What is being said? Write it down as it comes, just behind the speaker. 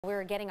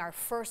We're getting our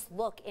first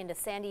look into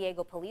San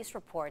Diego police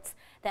reports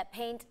that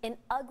paint an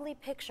ugly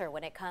picture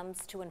when it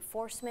comes to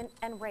enforcement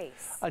and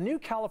race. A new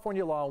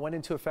California law went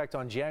into effect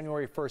on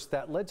January 1st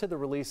that led to the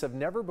release of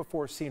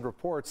never-before-seen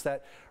reports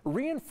that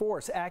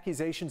reinforce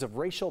accusations of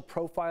racial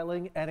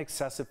profiling and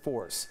excessive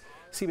force.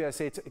 CBS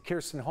 8's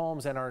Kirsten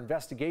Holmes and our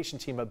investigation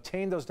team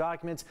obtained those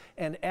documents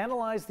and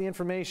analyzed the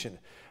information.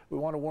 We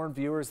want to warn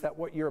viewers that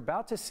what you're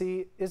about to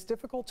see is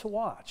difficult to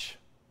watch.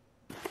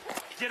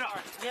 Get up!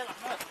 Get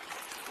up!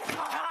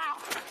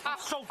 I'm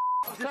so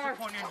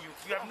disappointed in you.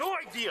 You have no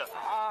idea.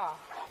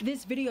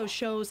 This video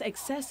shows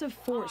excessive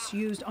force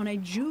used on a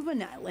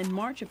juvenile in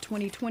March of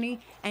 2020,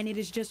 and it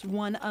is just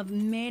one of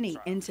many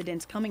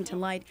incidents coming to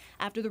light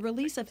after the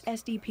release of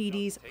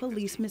SDPD's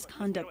police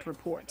misconduct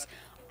reports.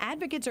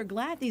 Advocates are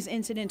glad these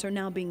incidents are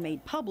now being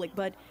made public,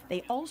 but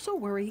they also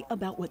worry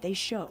about what they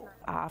show.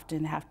 I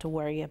often have to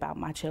worry about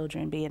my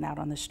children being out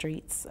on the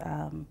streets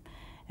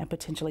and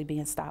potentially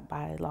being stopped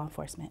by law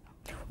enforcement.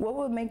 What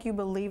would make you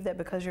believe that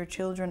because your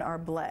children are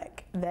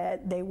black,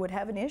 that they would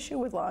have an issue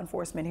with law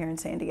enforcement here in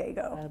San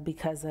Diego?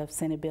 Because of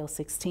Senate Bill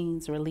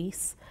 16's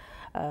release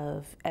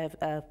of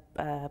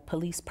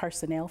police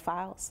personnel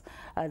files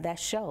that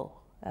show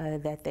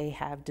that they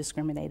have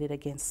discriminated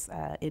against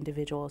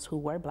individuals who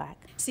were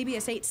black.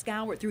 CBS 8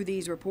 scoured through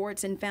these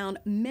reports and found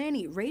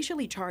many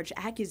racially charged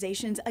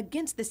accusations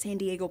against the San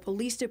Diego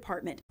Police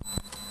Department.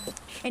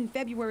 In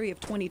February of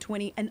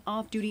 2020, an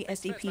off-duty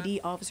SDPD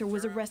officer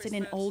was arrested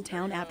in Old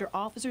Town after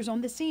officers on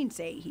the scene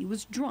say he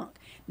was drunk,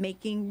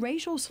 making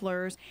racial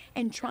slurs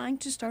and trying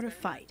to start a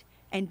fight,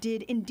 and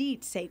did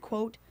indeed say,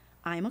 quote,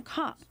 "I'm a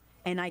cop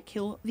and I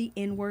kill the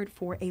N-word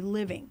for a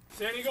living."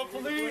 San Diego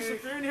Police,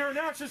 if you're in here,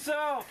 announce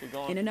yourself.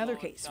 In another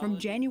case from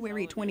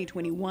January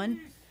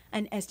 2021,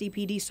 an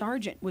SDPD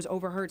sergeant was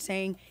overheard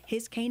saying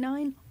his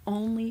canine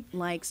only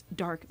likes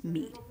dark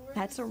meat.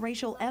 That's a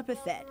racial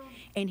epithet,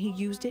 and he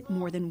used it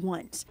more than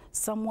once.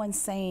 Someone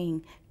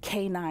saying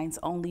canines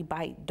only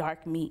bite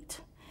dark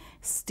meat,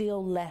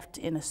 still left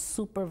in a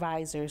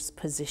supervisor's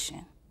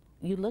position.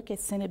 You look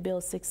at Senate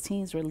Bill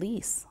 16's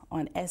release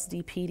on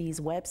SDPD's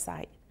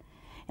website,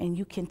 and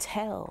you can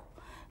tell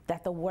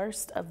that the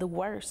worst of the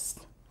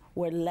worst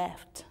were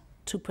left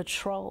to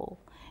patrol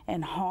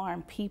and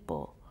harm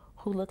people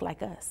who look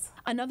like us.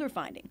 Another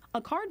finding,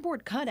 a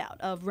cardboard cutout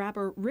of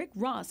rapper Rick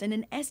Ross in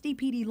an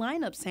SDPD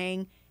lineup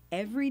saying,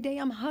 "Every day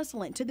I'm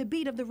hustling" to the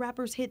beat of the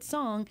rapper's hit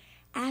song,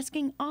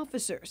 asking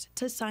officers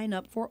to sign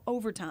up for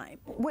overtime.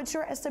 What's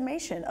your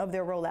estimation of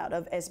their rollout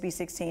of SB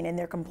 16 and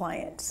their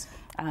compliance?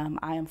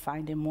 I am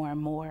finding more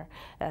and more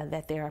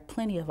that there are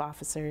plenty of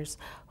officers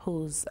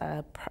whose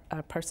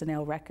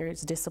personnel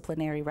records,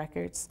 disciplinary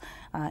records,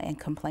 and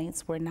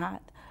complaints were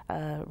not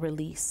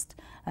released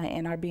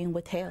and are being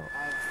withheld.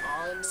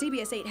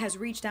 CBS 8 has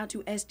reached out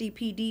to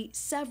SDPD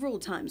several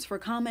times for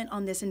comment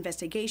on this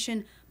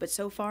investigation, but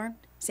so far,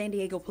 San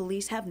Diego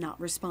police have not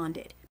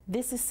responded.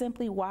 This is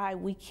simply why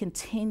we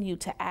continue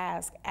to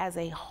ask, as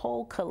a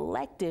whole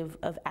collective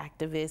of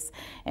activists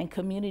and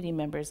community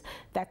members,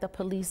 that the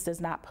police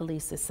does not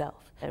police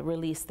itself.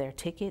 Release their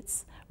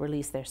tickets,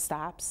 release their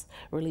stops,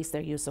 release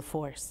their use of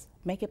force.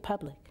 Make it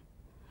public.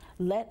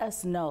 Let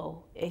us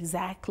know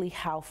exactly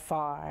how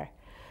far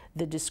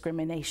the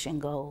discrimination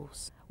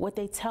goes. What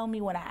they tell me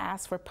when I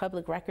ask for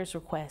public records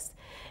requests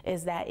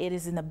is that it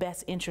is in the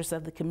best interest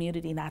of the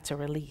community not to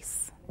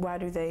release. Why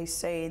do they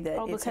say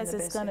that? Because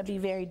it's going to be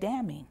very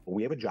damning.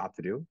 We have a job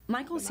to do.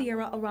 Michael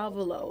Sierra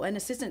Aravalo, an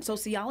assistant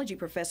sociology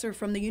professor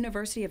from the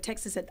University of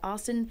Texas at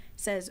Austin,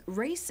 says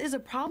race is a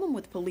problem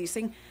with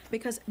policing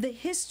because the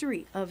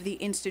history of the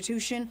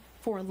institution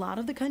for a lot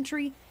of the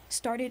country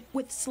started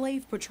with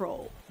slave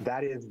patrol.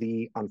 That is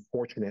the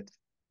unfortunate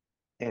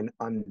and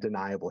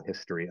undeniable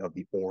history of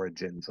the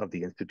origins of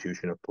the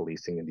institution of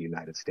policing in the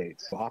United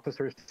States.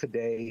 Officers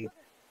today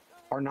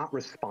are not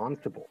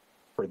responsible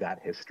for that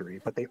history,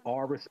 but they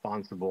are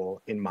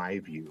responsible, in my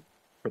view,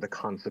 for the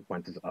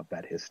consequences of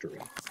that history.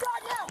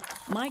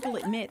 Michael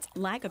admits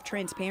lack of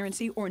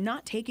transparency or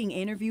not taking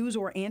interviews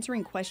or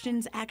answering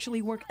questions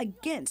actually work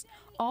against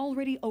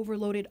already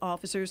overloaded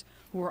officers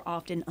who are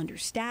often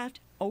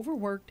understaffed,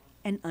 overworked,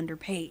 and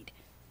underpaid.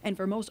 And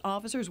for most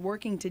officers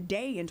working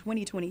today in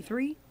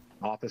 2023,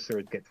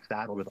 officers get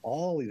saddled with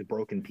all these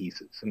broken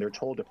pieces, and they're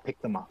told to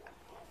pick them up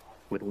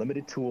with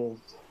limited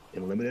tools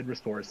and limited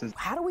resources.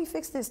 How do we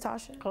fix this,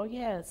 Tasha? Oh,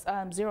 yes,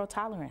 zero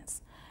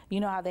tolerance. You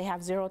know how they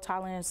have zero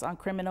tolerance on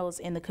criminals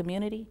in the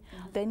community?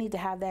 They need to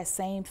have that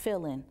same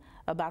feeling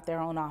about their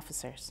own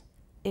officers.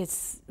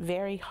 It's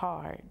very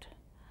hard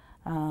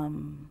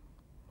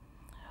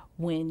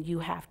when you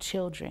have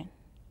children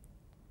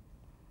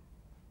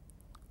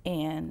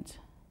and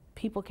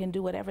people can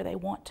do whatever they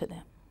want to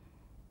them.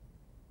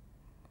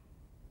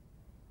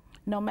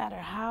 No matter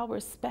how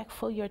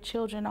respectful your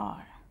children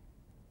are,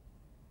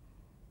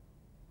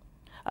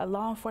 a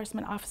law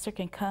enforcement officer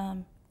can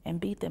come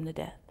and beat them to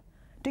death.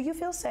 Do you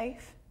feel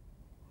safe?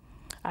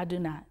 I do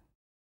not.